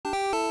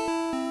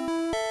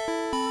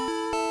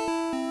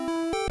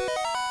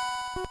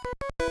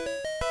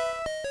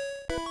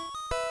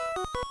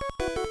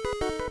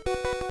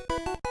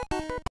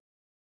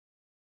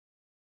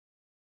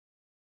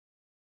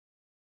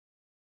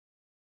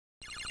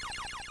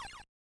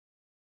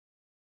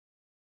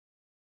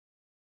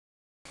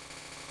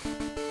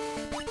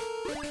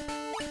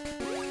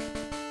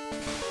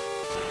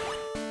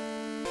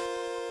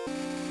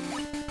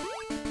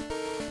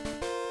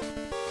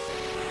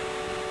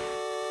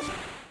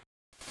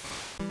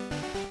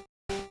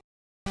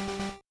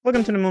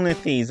Welcome to the Moonlit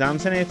Thieves. I'm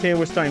Senate today.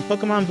 We're starting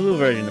Pokemon Blue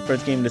version, the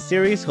first game of the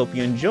series. Hope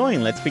you enjoy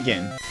and let's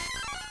begin.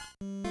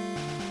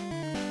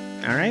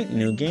 Alright,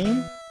 new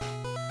game.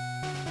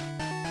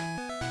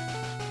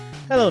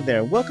 Hello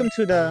there, welcome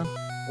to the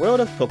world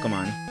of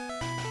Pokemon.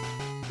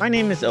 My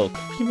name is Oak.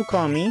 People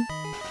call me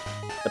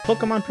the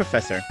Pokemon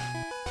Professor.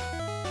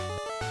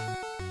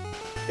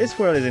 This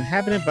world is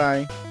inhabited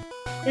by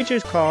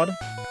creatures called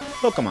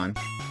Pokemon.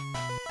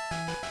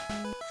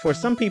 For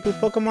some people,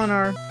 Pokemon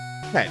are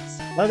pets.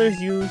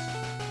 Others use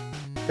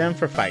them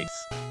for fights.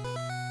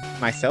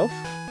 Myself,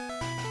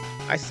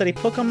 I study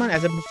Pokemon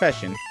as a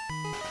profession.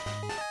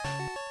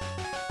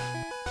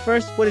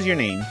 First, what is your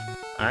name?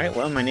 Alright,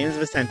 well, my name is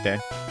Vicente.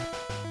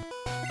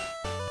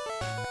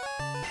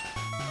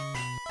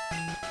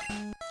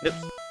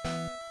 Oops.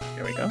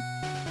 There we go.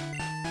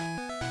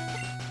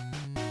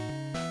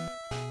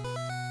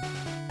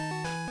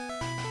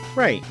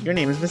 Right, your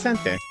name is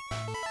Vicente.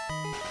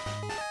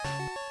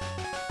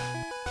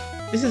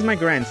 This is my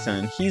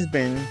grandson. He's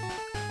been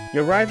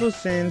your rival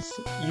since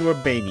you were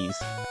babies.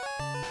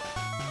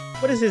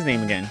 What is his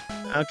name again?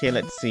 Okay,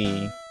 let's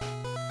see.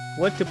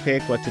 What to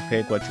pick. Let's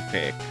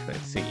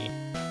see.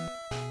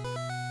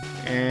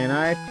 And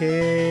I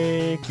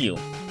pick you.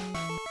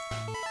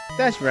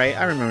 That's right,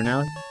 I remember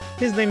now.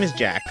 His name is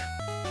Jack.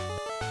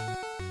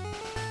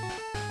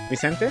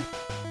 Vicente?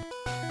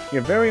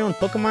 Your very own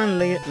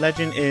Pokemon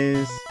legend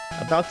is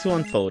about to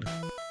unfold.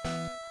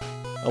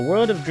 A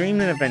world of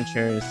dreams and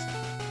adventures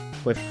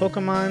with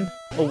Pokemon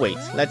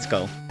awaits. Let's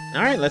go.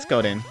 Alright, let's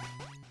go then.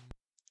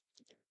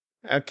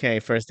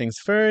 Okay, first things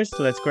first,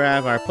 let's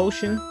grab our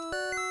potion.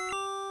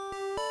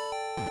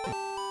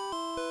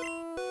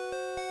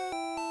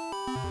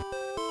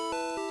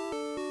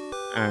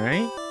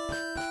 Alright.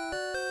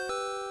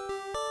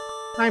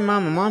 Hi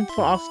Mom, I'm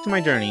off to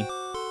my journey.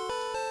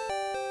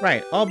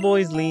 Right, all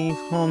boys leave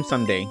home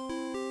someday.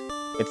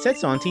 It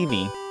says on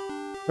TV.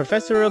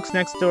 Professor Oak's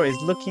next door is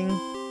looking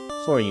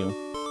for you.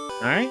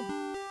 Alright?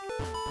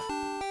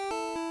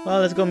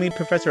 Well, let's go meet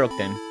Professor Oak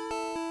then.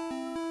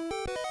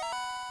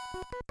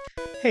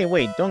 Hey,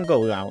 wait, don't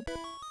go out.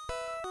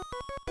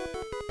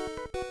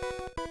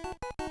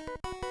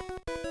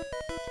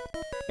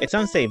 It's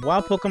unsafe.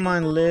 Wild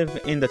Pokemon live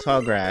in the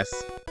tall grass.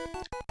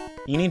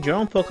 You need your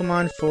own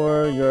Pokemon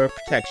for your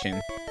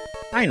protection.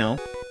 I know.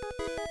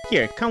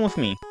 Here, come with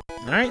me.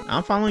 Alright,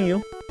 I'm following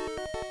you.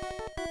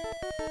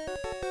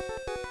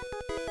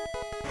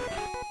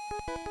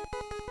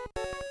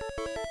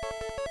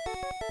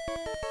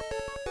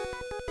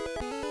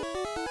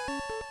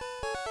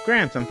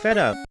 Gramps, I'm fed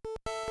up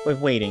with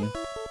waiting.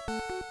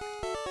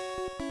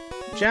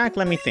 Jack,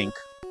 let me think.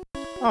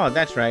 Oh,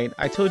 that's right.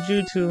 I told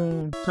you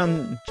to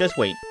come. Just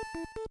wait.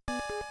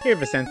 Here,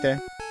 Vicente.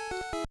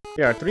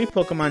 There are 3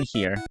 Pokemon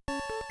here.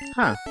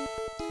 Huh.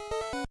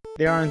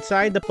 They are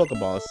inside the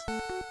Pokeballs.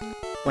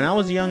 When I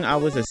was young, I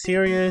was a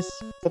serious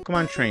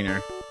Pokemon trainer.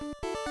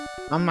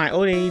 On my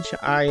old age,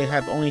 I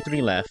have only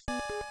 3 left.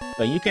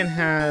 But you can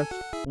have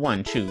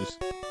 1, choose.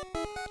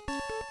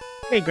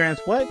 Hey,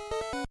 Gramps, what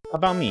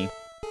about me?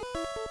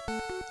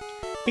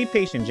 Be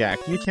patient, Jack.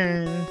 You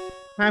can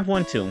have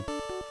 1 too.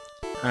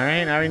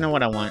 Alright, I already know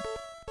what I want.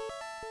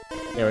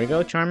 There we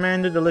go,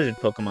 Charmander, the lizard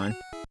Pokemon.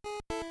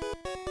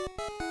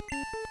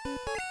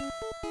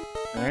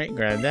 Alright,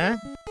 grab that.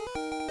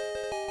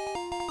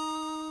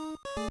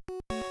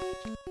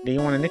 Do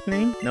you want a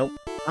nickname? Nope.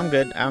 I'm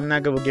good. I'm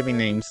not good with giving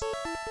names.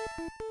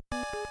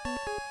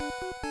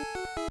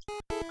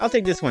 I'll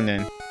take this one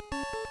then.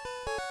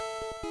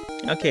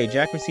 Okay,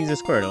 Jack receives a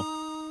Squirtle.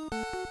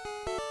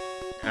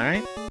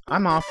 Alright,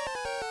 I'm off.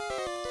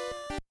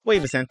 Wait,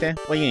 Vicente,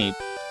 what do you need?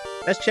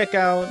 Let's check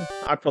out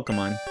our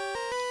Pokemon.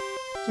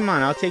 Come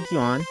on, I'll take you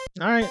on.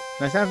 Alright,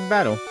 let's have a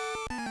battle.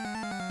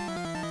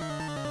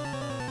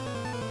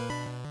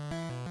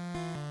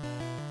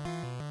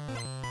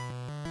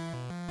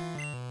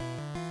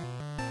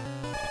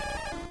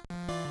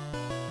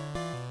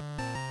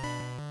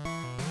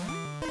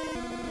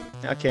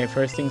 Okay,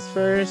 first things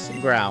first,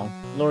 Growl.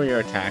 Lower your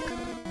attack.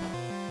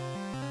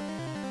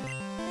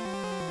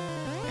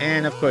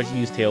 And of course,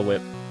 use Tail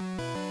Whip.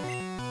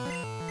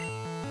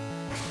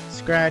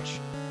 Scratch.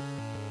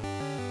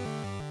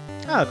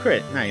 Oh,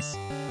 crit. Nice.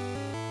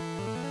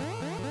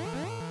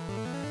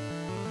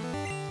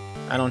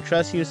 I don't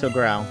trust you, so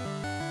growl.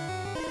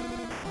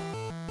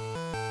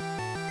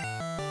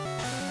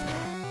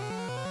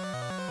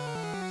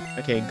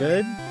 Okay,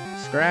 good.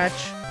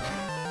 Scratch.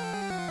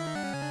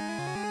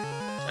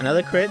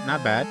 Another crit.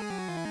 Not bad.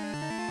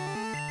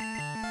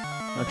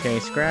 Okay,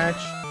 scratch.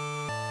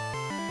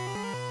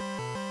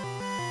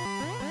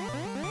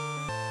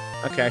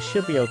 Okay, I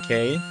should be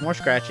okay. More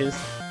scratches.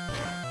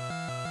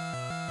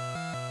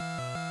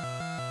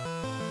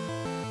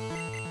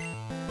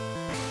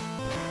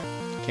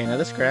 Okay,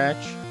 another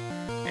scratch.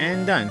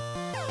 And done.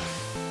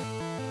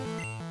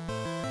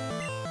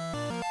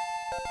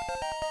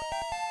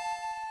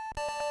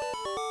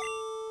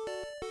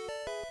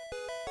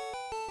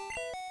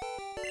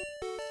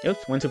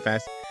 Oops, went too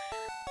fast.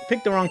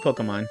 Picked the wrong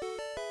Pokemon.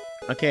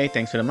 Okay,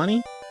 thanks for the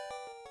money.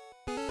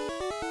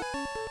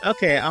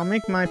 Okay, I'll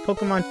make my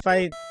Pokemon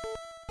fight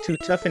to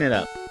toughen it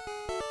up.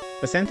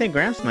 Vicente,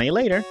 Gramps, smell you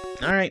later.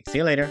 Alright, see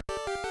you later.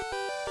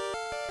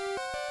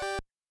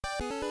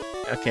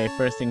 Okay,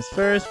 first things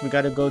first, we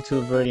gotta go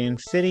to Viridian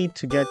City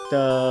to get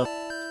the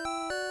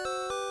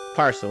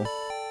parcel.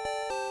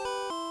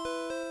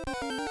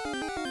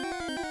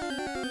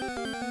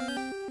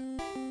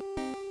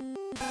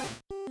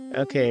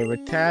 Okay,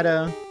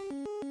 Rattata.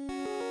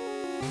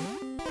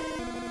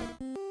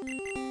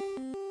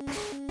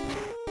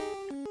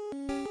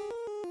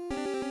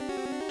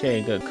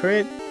 Okay, good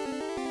crit.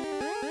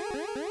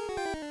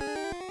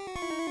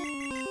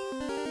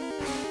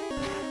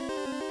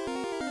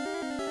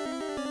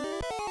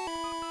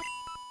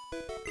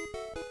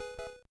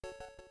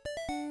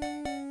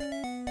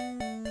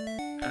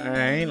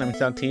 Alright, let me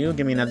talk to you.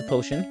 Give me another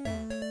potion.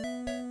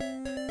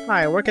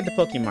 Hi, I work at the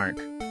Pokémart.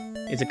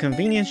 It's a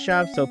convenience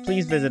shop, so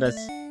please visit us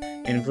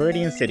in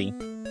Viridian City.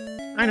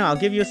 I know, I'll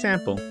give you a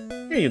sample.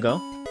 Here you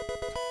go.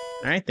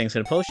 Alright, thanks for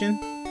the potion.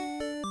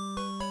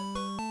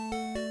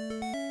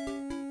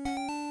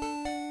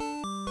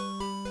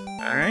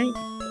 Alright,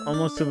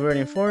 almost to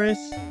Viridian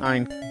Forest. I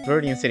mean,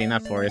 Viridian City,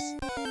 not Forest.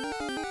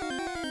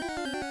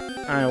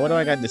 Alright, what do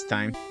I got this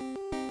time?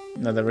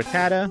 Another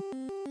Rattata.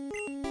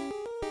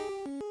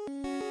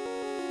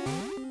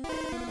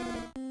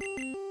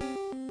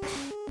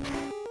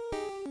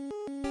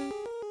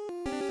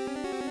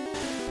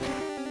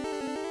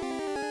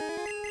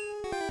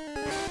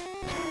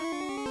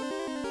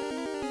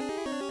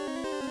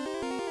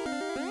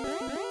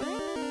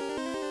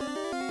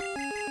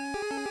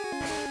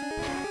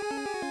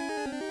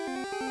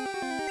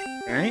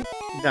 Alright,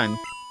 done.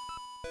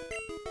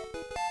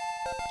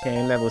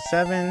 Okay, level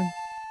 7.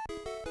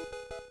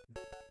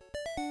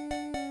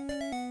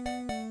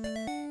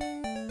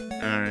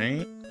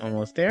 Alright,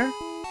 almost there.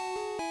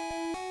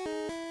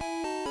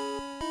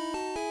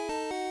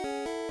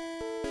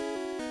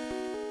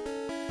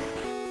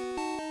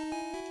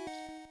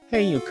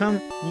 Hey, you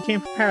came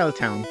from Parallel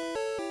Town.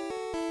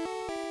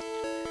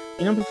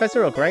 You know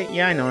Professor Oak, right?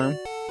 Yeah, I know him.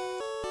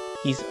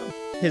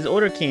 His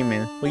order came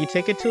in. Will you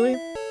take it to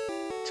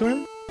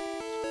him?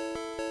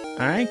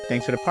 Alright,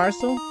 thanks for the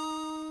parcel.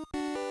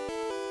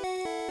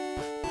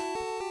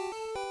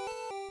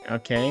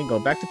 Okay, go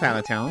back to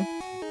Pallet Town.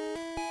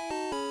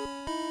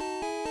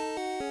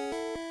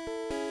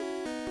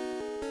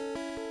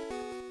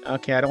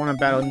 Okay, I don't want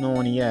to battle no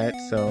one yet,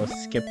 so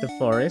skip the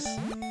forest.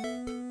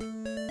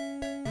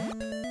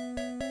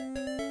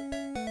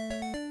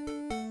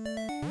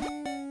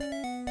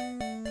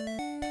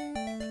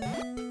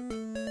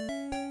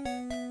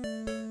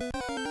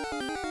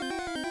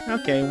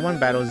 Okay, one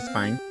battle is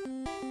fine.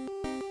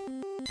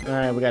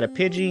 Alright, we got a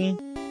Pidgey.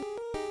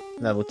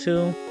 Level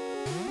 2.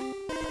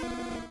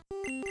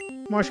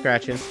 More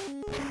scratches.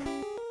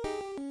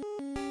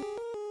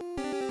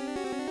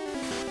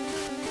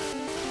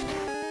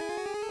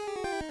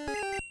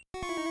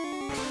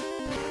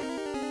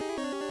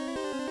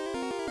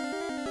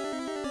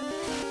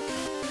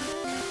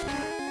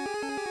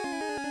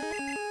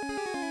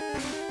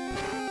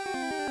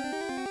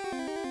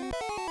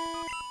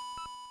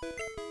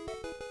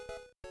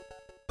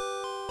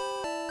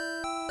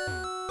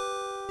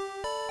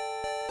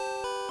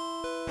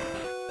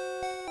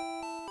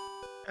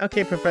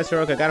 Okay, Professor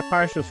Oak, I got a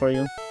parcel for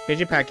you. Here's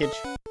your package.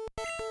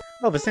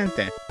 Oh,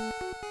 Vicente.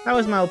 That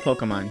was my old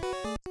Pokemon.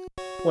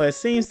 Well, it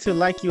seems to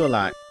like you a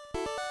lot.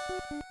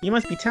 You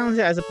must be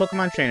talented as a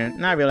Pokemon trainer.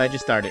 Now I realize you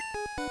started.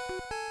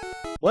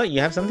 What, you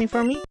have something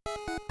for me?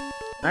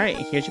 Alright,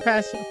 here's your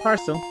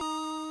parcel.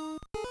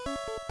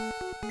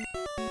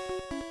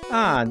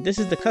 Ah, this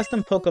is the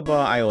custom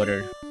Pokeball I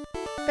ordered.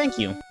 Thank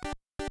you.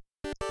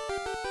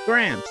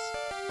 Gramps.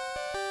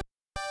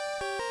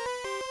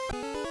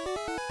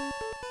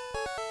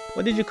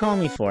 What did you call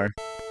me for?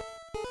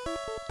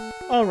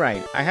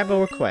 Alright, I have a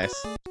request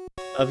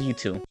of you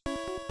two.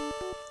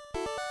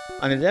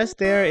 On the desk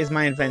there is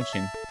my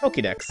invention,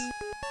 Pokédex.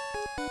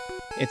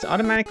 It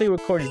automatically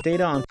records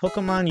data on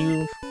Pokemon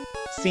you've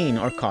seen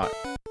or caught.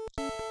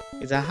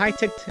 It's a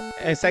high-tech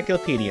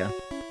encyclopedia.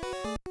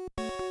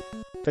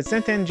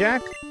 Vicente and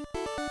Jack,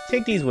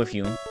 take these with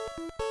you.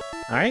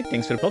 Alright,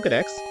 thanks for the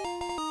Pokédex.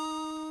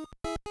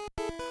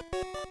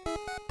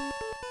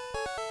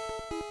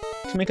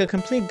 To make a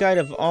complete guide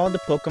of all the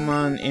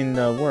Pokemon in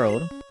the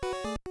world.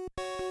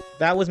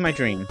 That was my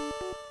dream.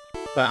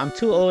 But I'm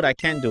too old, I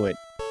can't do it.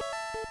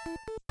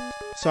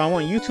 So I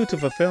want you two to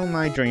fulfill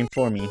my dream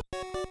for me.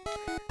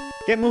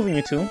 Get moving,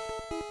 you two.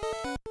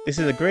 This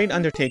is a great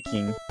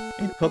undertaking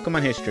in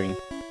Pokemon history.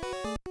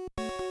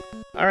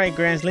 Alright,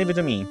 Gramps, leave it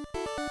to me.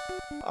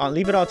 I'll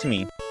leave it all to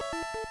me.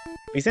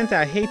 Vicente,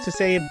 I hate to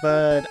say it,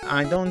 but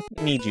I don't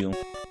need you.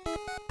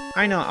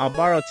 I know, I'll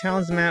borrow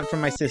Town's map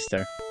from my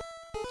sister.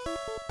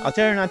 I'll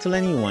tell her not to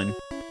lend you one.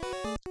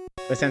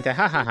 Vicente,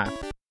 ha ha ha.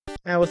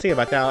 We'll see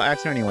about that. I'll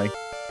ask her anyway.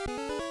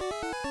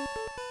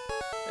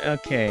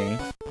 Okay.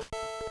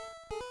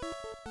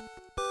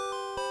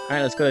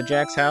 Alright, let's go to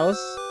Jack's house.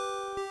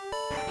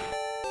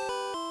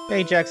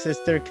 Hey, Jack's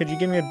sister, could you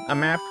give me a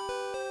map?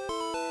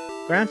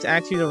 Gramps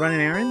asked you to run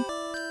an errand?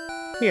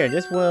 Here,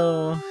 this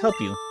will help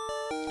you.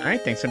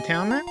 Alright, thanks for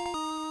telling that.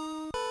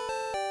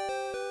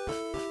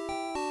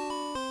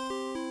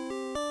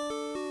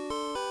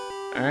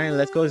 Alright,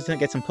 let's go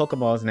get some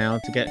Pokeballs now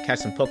to catch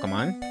some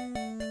Pokemon.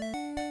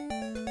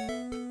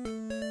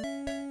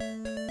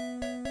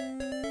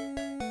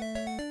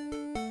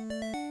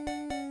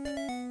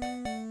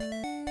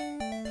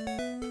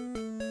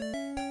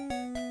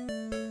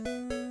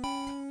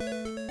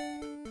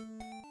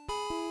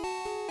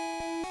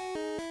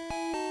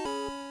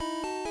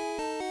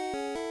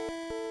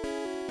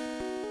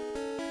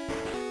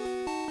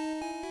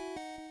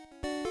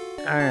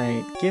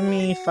 Alright, give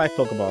me 5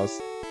 Pokeballs.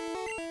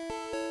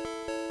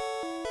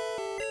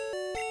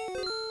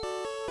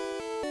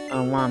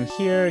 While I'm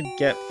here,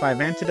 get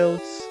 5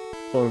 antidotes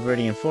for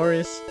Viridian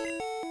Forest.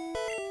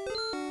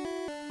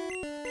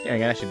 Yeah,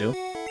 that should do.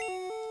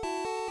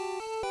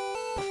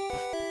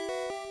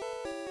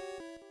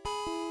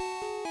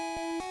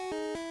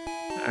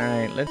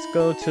 Alright, let's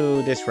go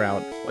to this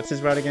route. What's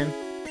this route again?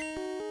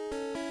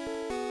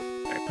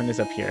 Alright, put this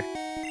up here.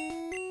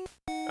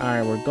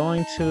 Alright, we're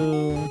going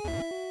to...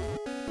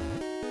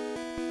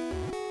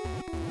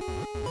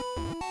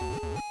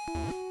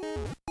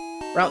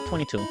 Route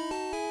 22.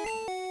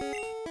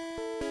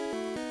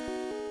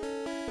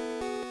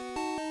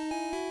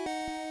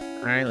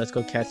 Alright, let's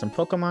go catch some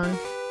Pokemon.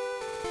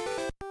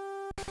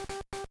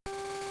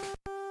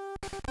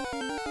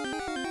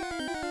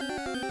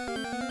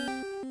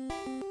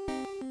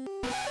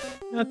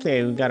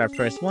 Okay, we got our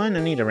first one, a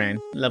Nidoran.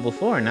 Level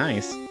 4,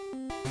 nice.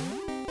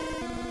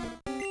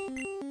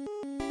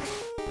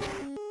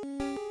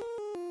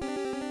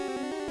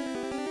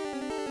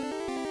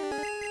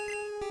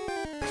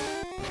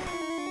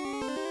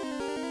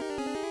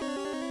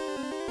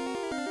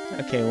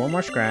 Okay, one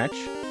more scratch.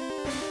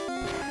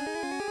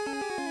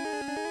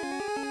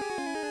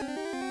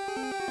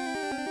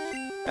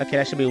 Okay,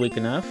 that should be weak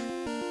enough.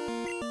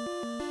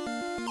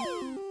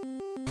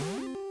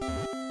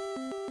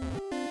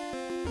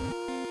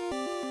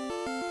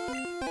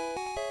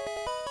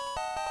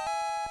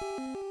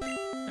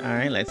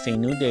 Alright, let's see,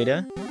 new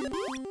data.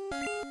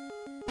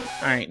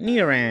 Alright,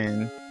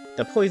 Nidoran.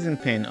 The poison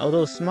pin.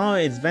 Although small,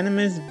 its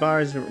venomous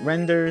bars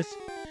renders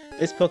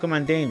this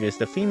Pokemon dangerous.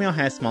 The female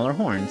has smaller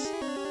horns.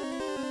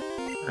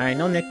 Alright,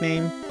 no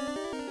nickname.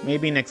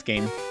 Maybe next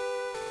game.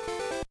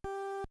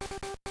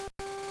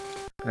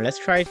 Alright, let's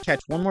try to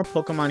catch one more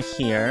Pokemon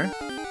here.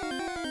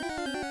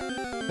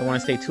 Don't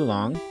want to stay too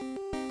long.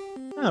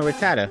 Oh,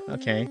 Rattata.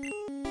 Okay.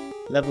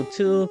 Level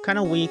 2, kind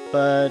of weak,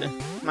 but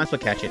might as well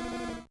catch it.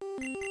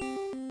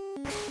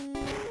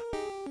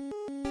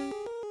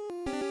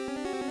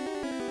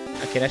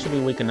 Okay, that should be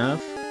weak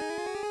enough.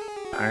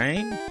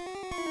 Alright.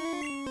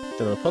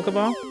 Throw a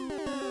Pokeball.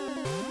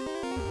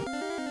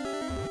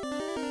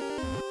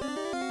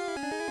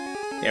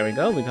 There we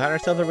go, we got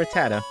ourselves a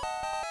Rattata.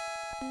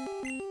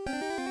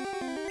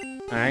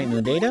 Alright,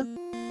 new data.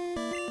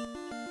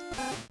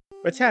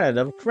 Rattata,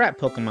 the rat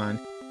Pokemon,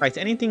 fights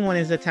anything when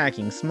it's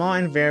attacking, small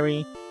and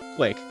very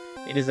quick.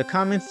 It is a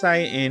common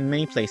sight in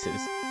many places.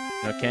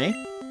 Okay.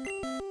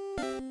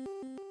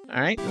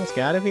 Alright, let's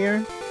get out of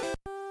here.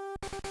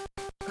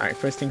 Alright,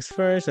 first things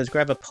first, let's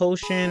grab a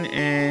potion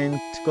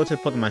and go to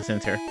the Pokemon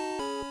Center.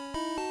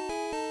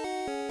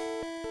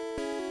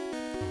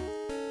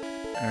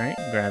 Alright,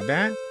 grab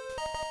that.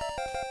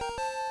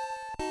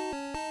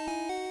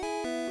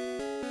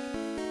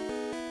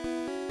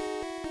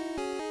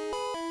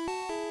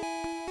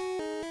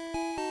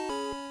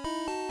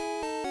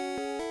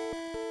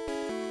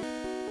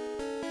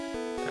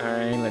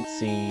 Alright, let's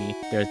see.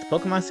 There's the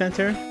Pokemon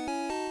Center.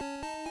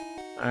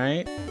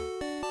 Alright.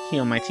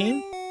 Heal my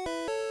team.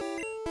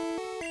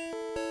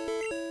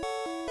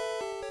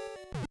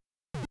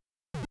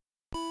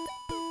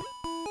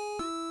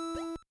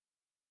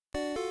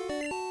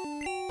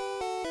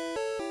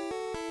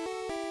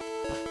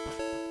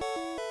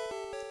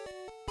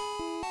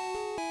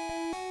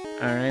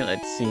 Alright,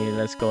 let's see.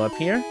 Let's go up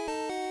here.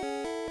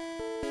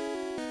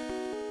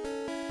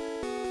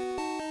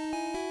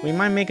 We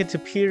might make it to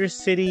Peter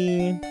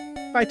City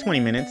by 20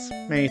 minutes,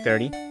 maybe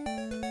 30.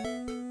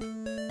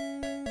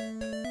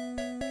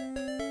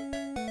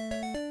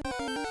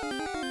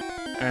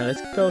 Alright,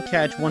 let's go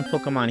catch one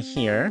Pokemon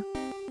here.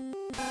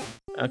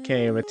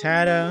 Okay,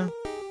 Rattata.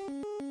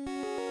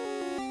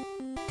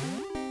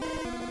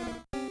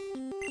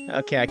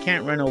 Okay, I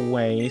can't run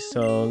away,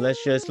 so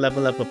let's just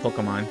level up a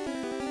Pokemon.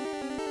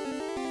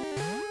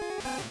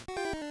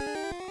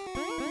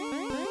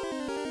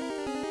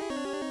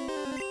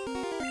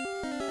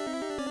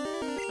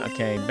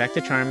 Okay, back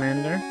to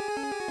Charmander.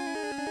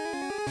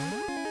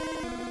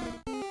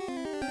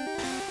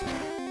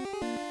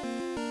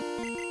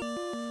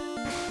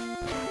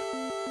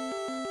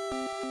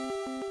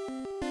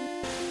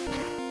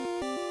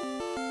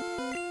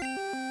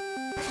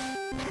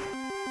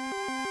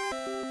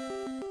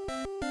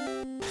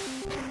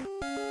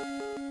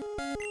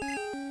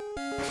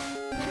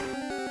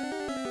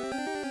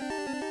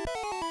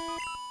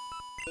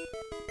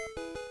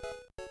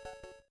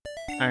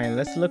 Alright,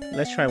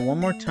 let's try one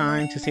more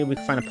time to see if we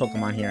can find a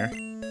Pokemon here.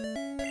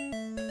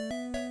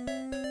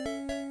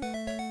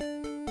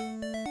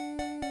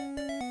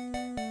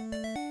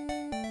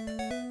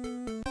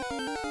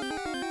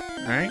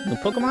 New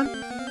Pokemon?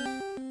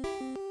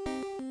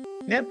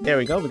 Yep, there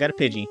we go. We got a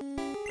Pidgey.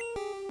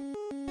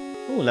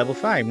 Ooh, level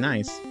 5.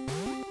 Nice.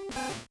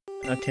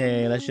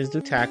 Okay, let's just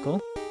do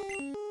Tackle.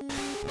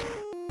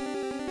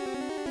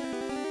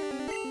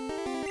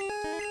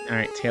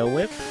 Alright, Tail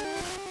Whip.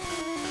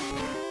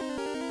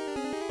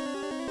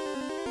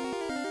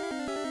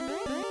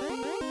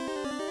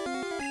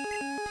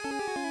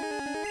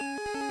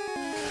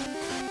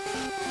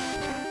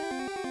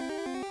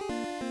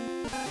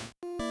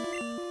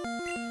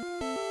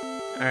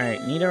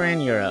 Alright,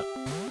 Nidoran, you're up.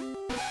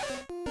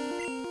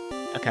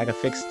 Okay, I can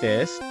fix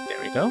this.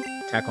 There we go.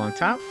 Tackle on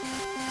top.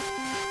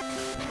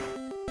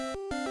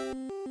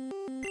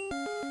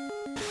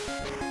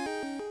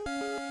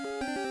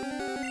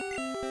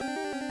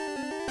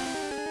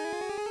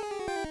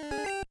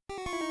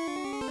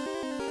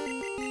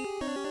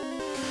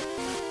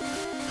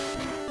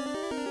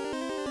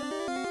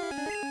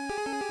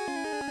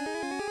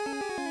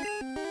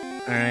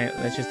 Alright,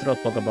 let's just throw a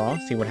Pokeball,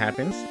 see what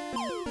happens.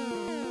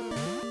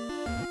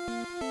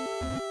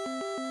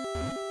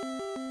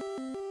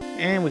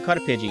 And we caught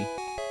a Pidgey.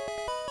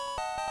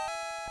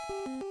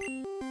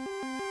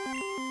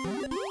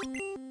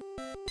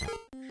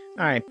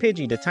 Alright,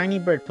 Pidgey, the tiny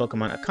bird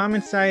Pokemon. A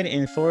common sight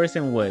in forests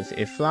and woods.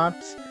 It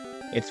flops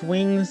its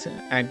wings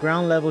at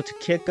ground level to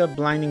kick up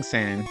blinding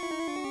sand.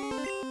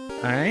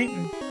 Alright.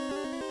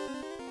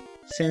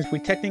 Since we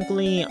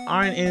technically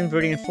aren't in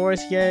Viridian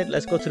Forest yet,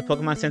 let's go to the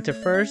Pokemon Center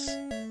first.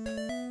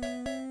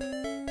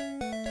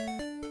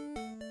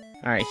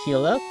 Alright,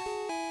 heal up.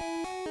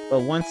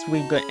 But once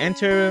we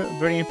enter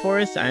Viridian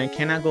Forest, I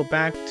cannot go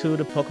back to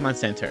the Pokemon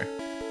Center.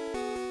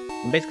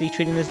 I'm basically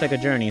treating this like a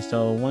journey,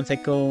 so once I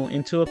go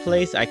into a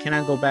place, I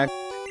cannot go back.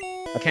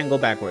 I can't go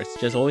backwards,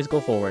 just always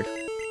go forward.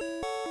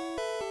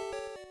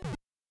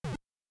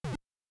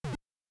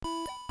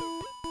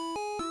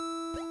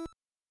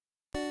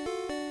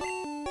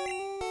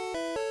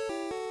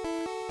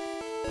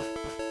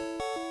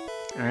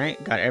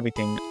 Alright, got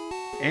everything.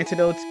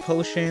 Antidotes,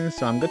 potions,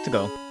 so I'm good to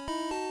go.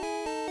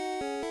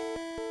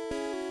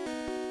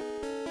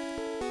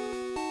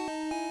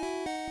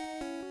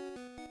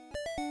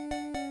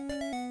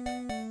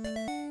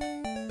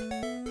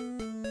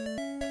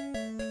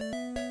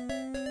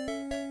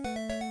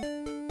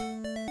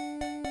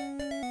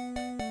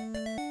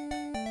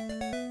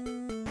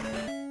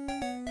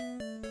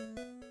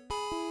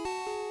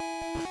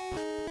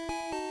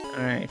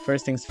 Alright,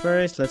 first things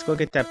first, let's go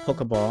get that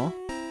Pokeball.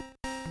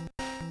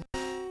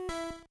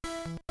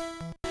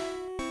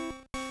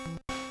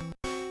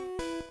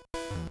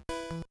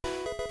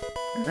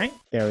 Alright,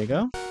 there we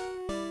go.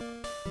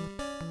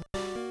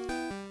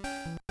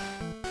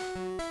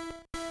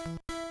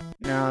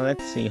 Now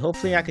let's see,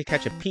 hopefully I could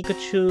catch a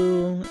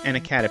Pikachu and a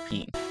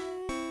Caterpie.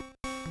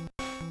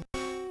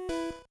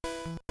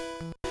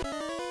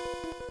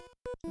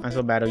 Might as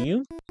well battle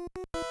you.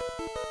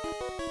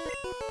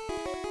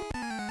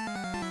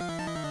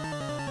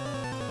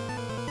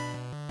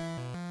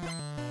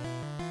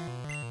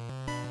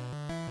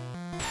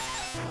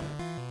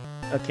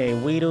 Okay,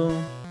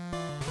 Weedle.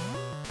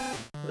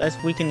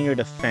 Let's weaken your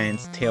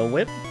defense. Tail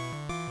Whip.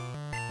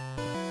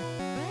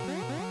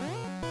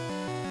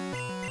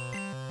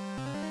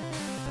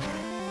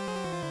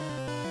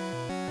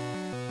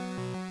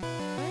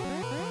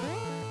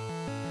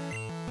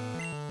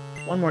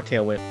 One more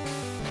Tail Whip.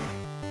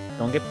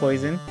 Don't get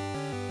poisoned.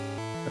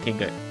 Okay,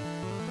 good.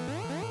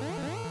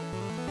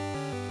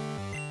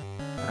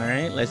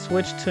 Alright, let's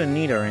switch to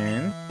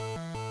Nidoran.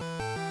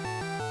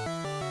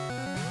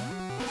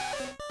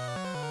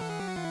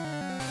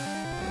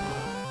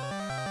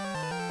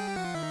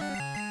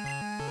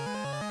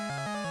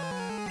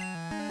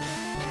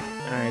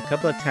 Alright, a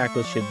couple of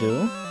tackles should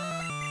do.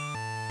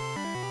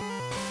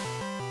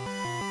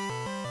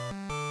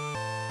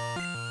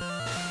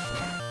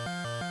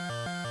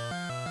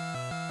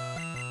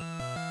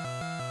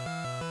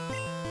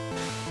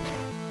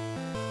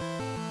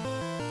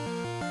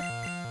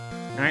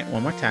 Alright,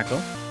 one more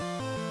tackle.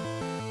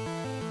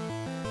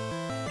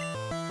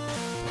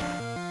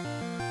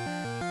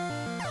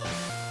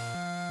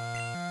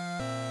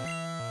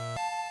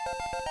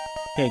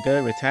 Okay,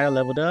 good. Rattata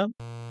leveled up.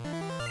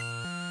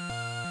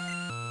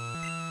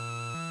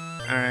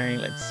 Alright,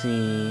 let's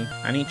see.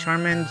 I need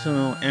Charmander to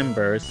know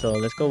Ember, so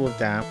let's go with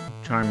that.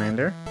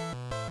 Charmander.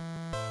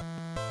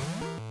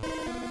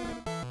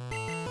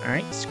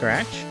 Alright,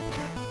 Scratch.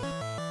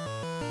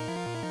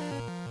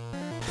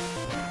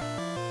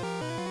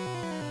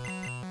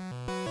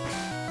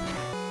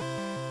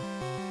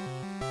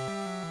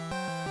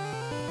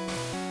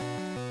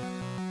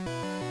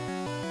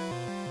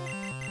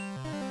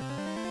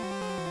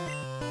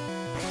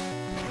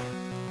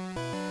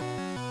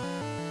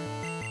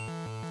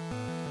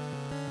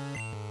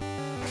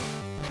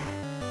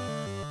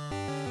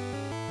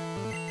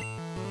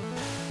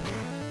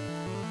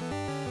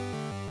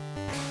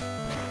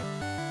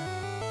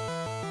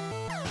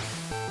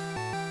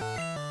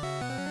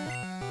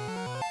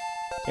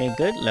 Okay,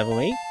 good. Level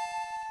 8.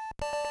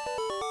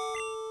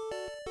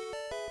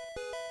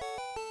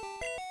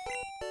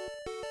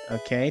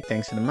 Okay,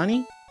 thanks for the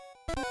money.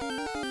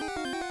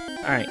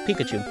 Alright,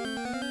 Pikachu.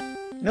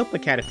 Nope, a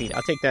Caterpie.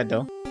 I'll take that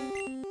though.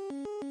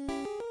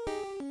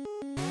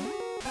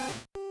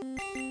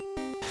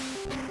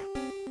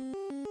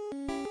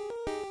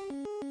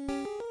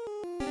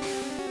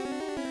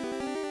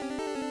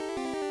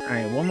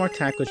 Alright, one more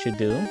tackle should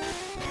do.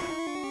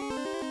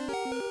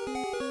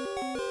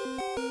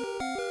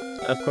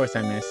 Of course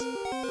I miss.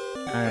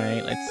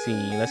 Alright, let's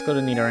see. Let's go to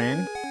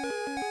Nidoran.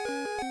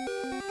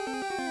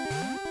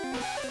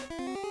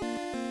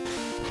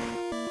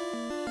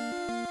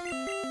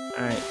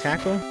 Alright,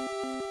 tackle.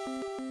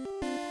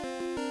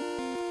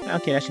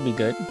 Okay, that should be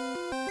good.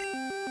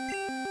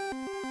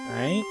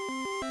 Alright.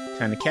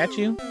 Time to catch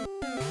you.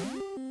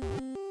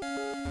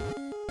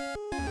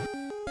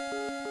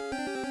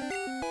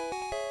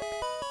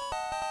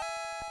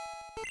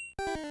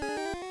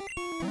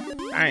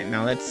 Alright,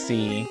 now let's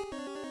see.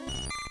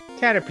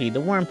 Caterpie, the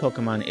worm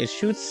Pokemon.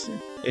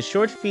 Its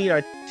short feet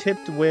are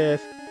tipped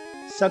with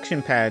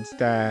suction pads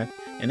that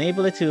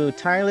enable it to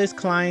tirelessly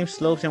climb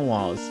slopes and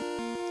walls.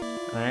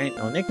 Alright,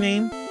 no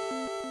nickname.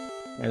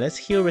 Alright, let's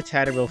heal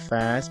Rattata real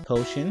fast.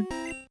 Potion.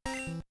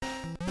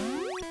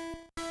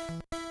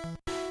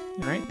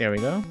 Alright, there we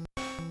go.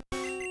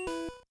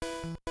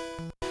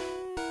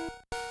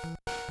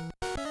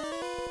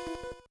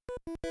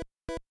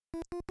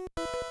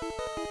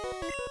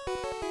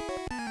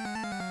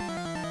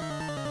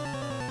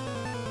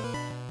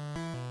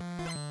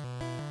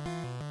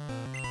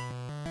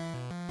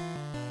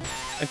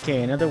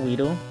 Okay, another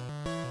Weedle.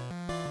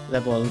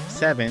 Level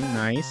 7,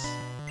 nice.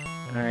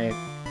 Alright.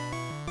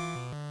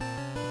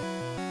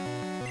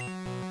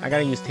 I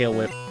gotta use Tail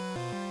Whip.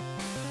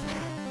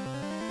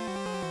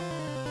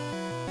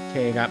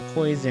 Okay, got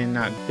Poison,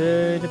 not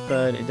good,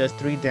 but it does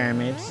 3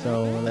 damage,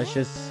 so let's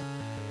just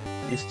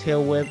use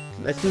Tail Whip.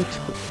 Let's do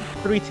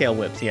 3 Tail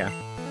Whips, yeah.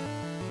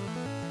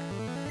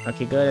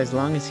 Okay, good. As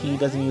long as he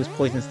doesn't use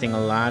Poison Sting a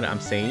lot, I'm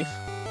safe.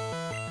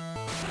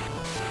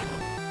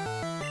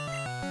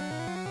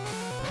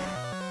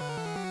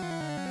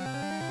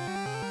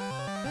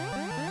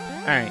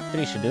 Alright,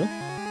 3 should do.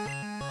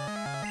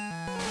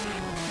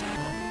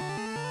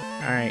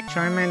 Alright,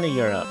 Charmander,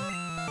 you're up.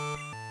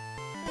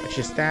 What's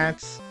your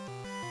stats?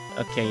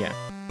 Okay, yeah.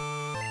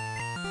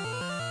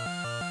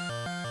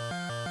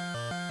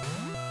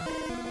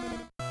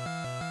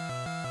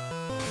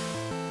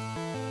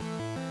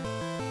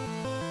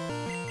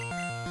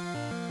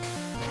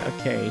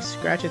 Okay,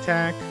 Scratch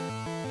Attack.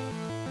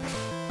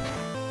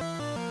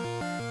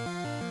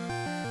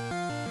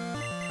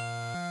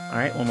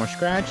 Alright, one more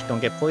Scratch. Don't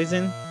get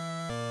poison.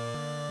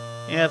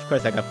 Yeah, of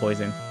course I got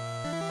poison.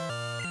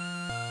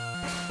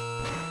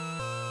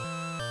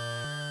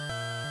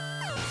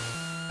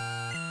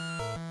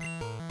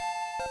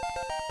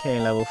 Okay,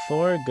 level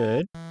 4,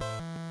 good.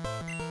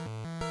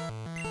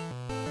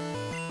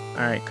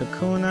 Alright,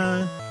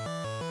 Kakuna.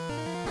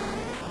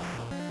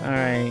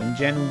 Alright,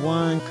 Gen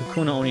 1,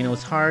 Kakuna only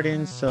knows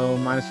Harden, so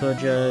might as well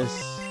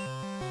just...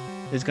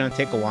 It's gonna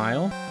take a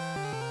while.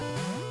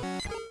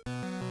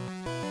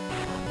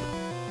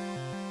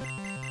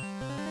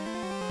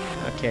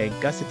 Okay,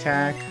 Gust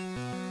Attack.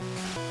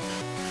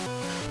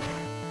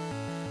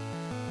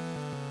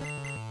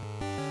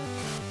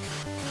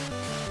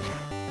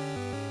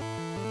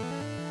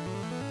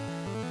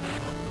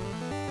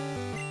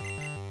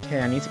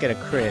 Okay, I need to get a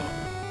crit.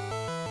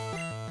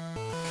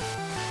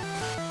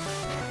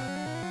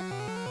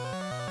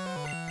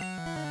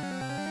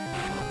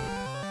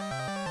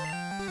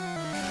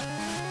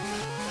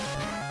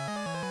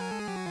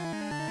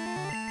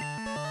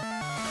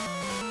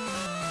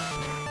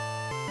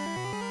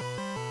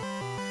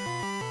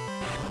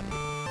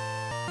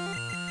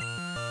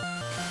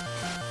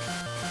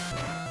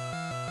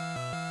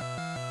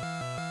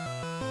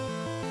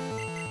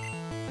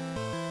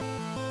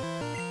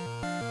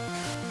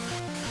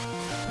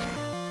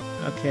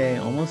 Okay,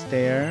 almost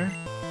there.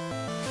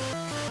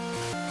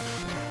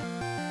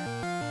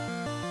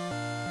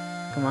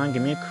 Come on,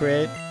 give me a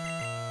crit.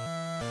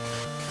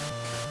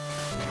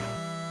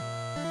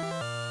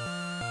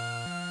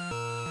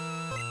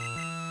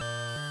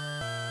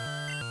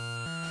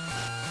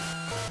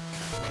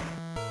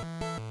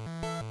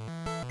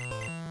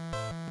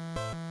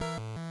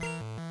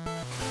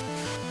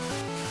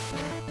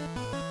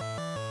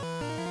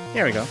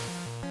 There we go.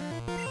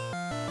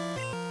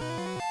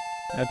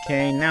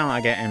 Okay, now I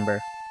get Ember.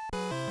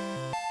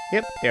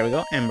 Yep, there we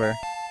go, Ember.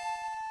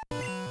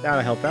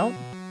 That'll help out.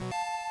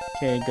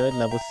 Okay, good.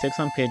 Level 6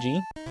 on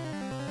Pidgey.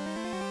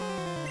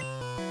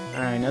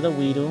 Alright, another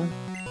Weedle.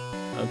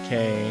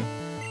 Okay.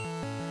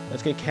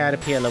 Let's get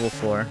Caterpie at level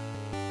 4.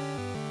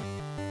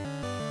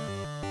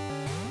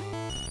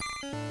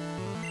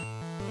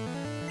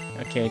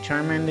 Okay,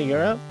 Charmander,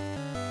 you're up.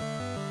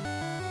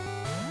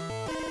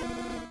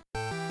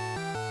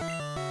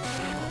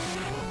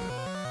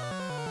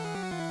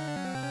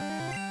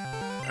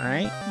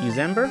 Alright, use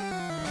Ember.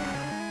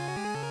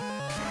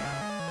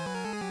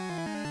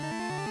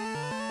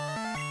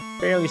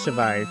 Barely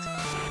survived.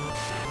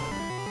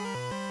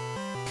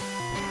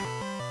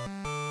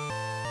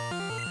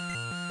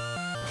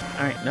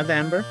 Alright, another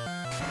Ember.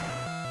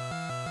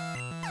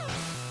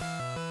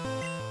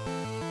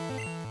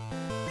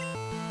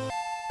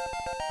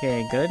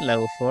 Okay, good.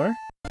 Level 4.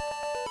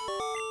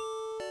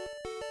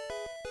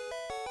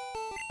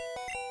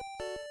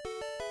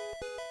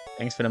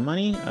 Thanks for the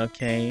money.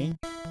 Okay.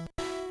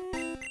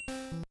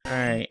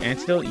 Alright,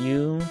 antidote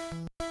you.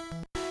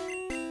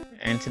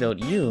 Antidote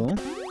you.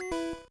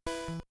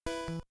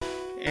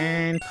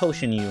 And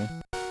potion you.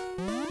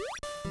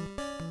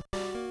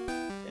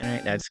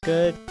 Alright, that's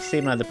good.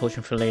 Save my other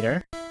potion for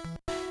later.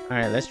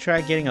 Alright, let's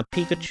try getting a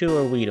Pikachu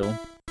or Weedle.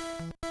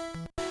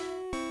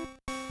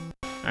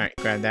 Alright,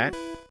 grab that.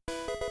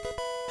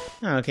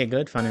 Okay,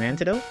 good. Found an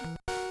antidote.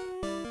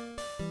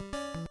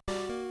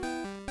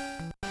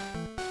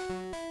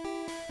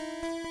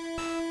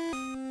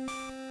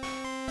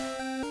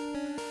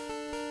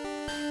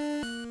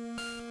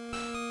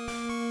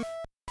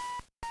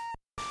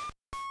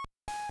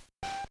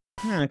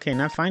 Okay,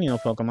 not finding no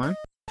Pokemon.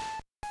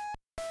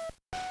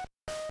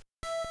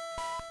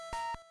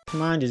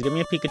 Come on, just give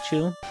me a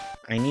Pikachu.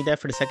 I need that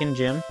for the second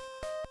gym.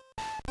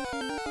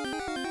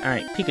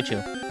 Alright,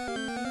 Pikachu.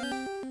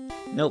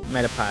 Nope,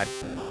 Metapod.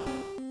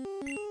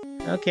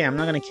 Okay, I'm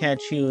not gonna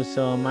catch you,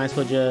 so might as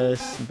well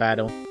just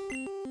battle.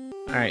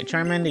 Alright,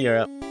 Charmander, you're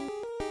up.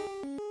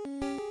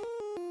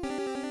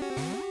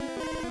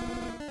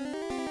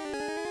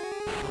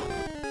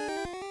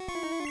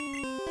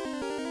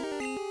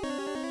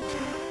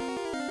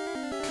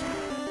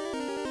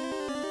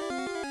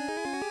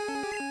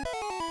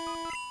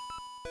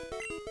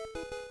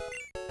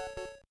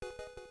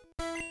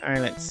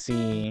 Alright, let's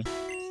see.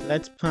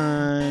 Let's put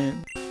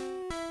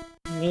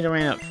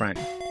Nidoran up front.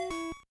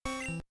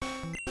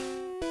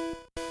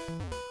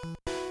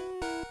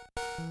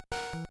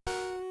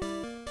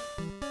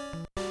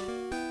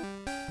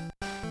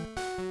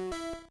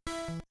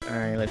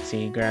 Alright, let's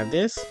see. Grab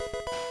this.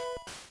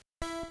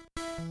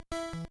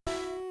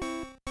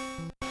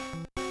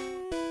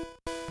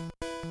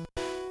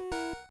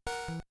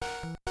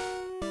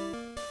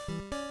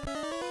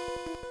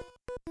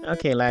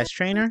 Okay, last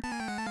trainer.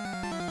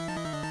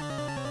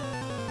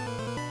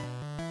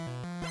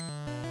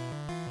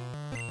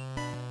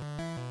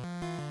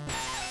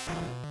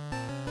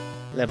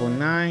 Level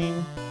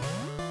 9.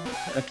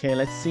 Okay,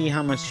 let's see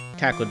how much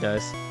tackle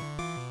does.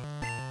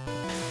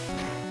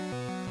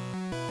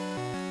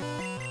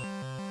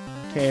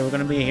 Okay, we're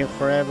gonna be here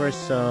forever,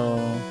 so...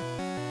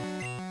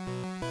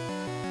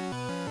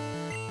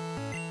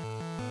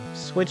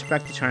 switch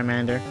back to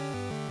Charmander.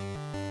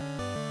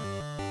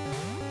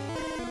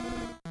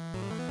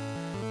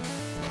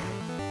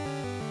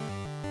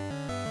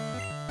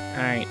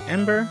 Alright,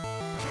 Ember.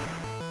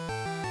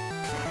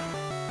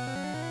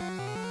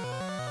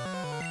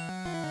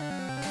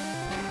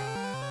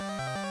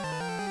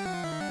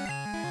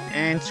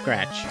 And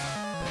Scratch.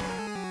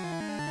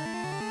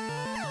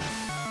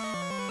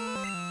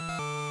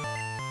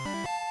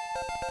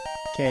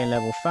 Okay,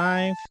 level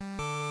 5.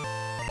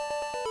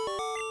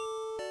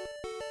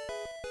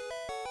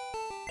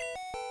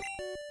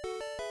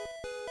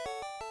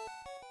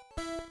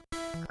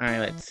 Alright,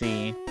 let's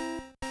see.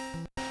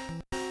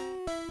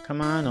 Come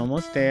on,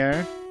 almost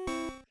there.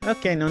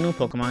 Okay, no new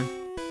Pokemon.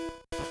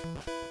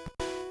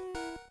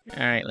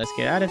 Alright, let's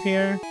get out of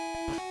here.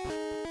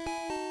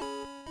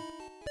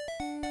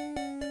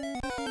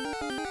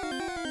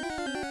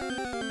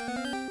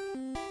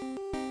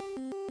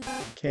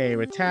 Okay,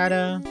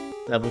 Rattata,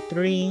 level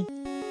 3.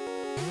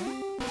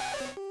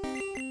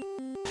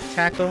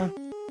 Tackle.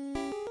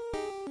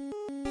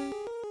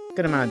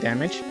 Good amount of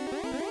damage.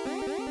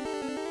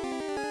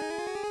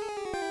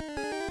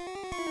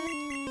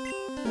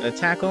 The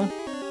tackle.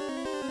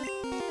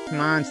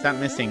 Come on, stop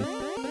missing.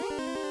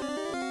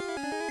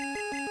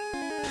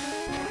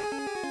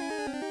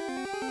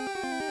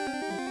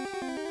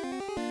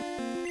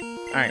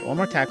 Alright, one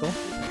more tackle.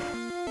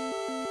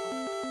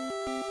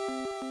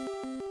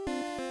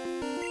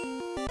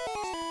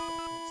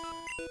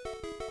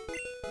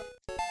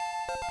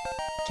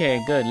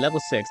 Okay, good. Level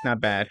 6,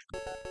 not bad.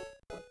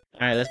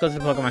 Alright, let's go to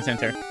the Pokemon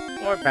Center.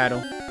 Or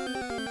battle.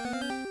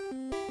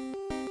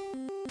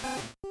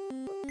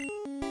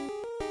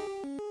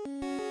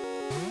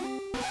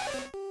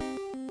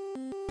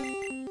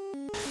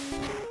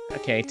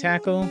 Okay,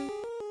 tackle.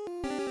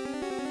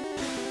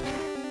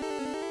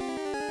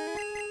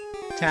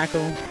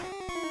 Tackle.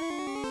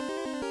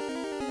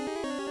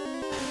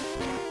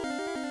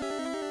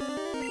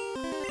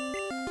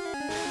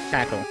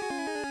 Tackle.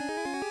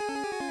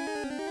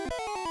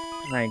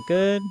 Alright,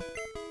 good.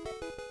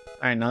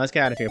 Alright, now let's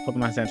get out of here.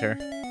 Pokemon Center.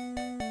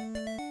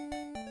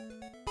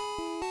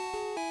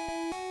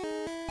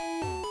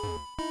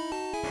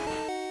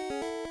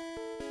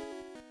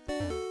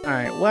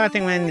 Alright, well, I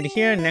think we ended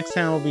here. Next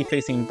time we'll be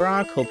facing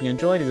Brock. Hope you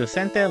enjoyed. This is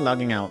Vicente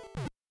logging out.